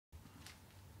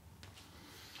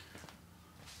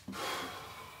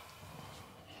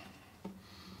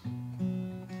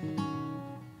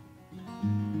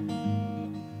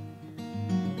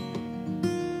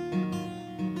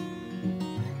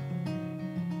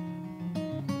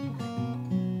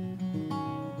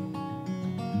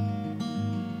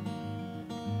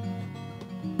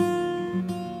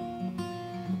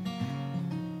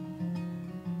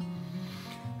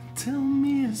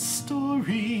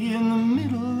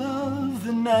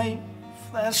night,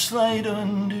 flashlight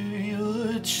under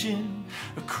your chin,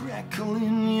 a crackle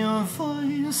in your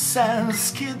voice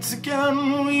as kids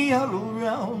again we huddle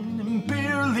round and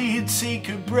barely take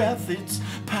a breath. It's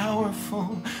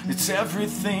powerful, it's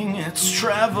everything, it's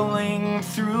traveling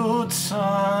through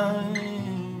time.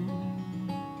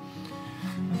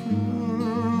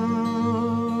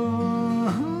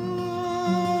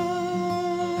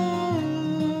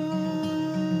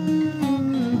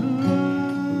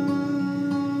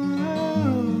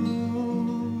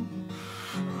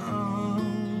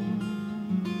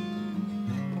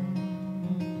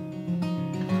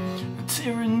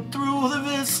 Tearing through the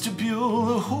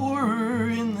vestibule, a horror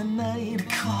in the night,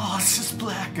 claws as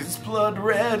black as blood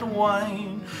red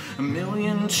wine, a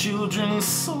million children's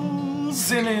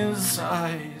souls in his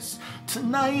eyes.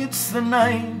 Tonight's the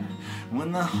night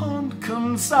when the hunt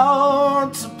comes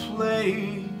out to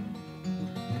play,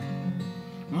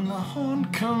 when the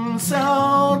hunt comes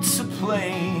out to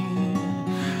play.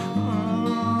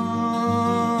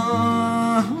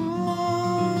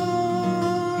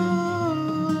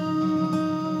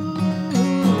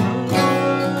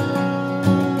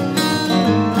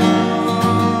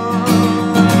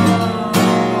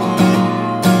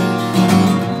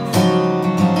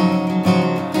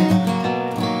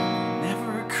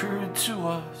 To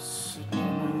us,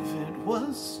 none of it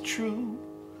was true,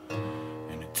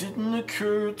 and it didn't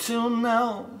occur till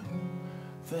now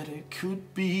that it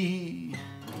could be.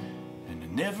 And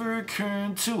it never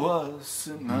occurred to us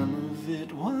that none of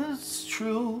it was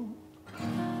true,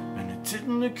 and it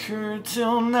didn't occur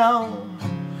till now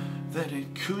that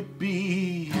it could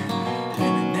be.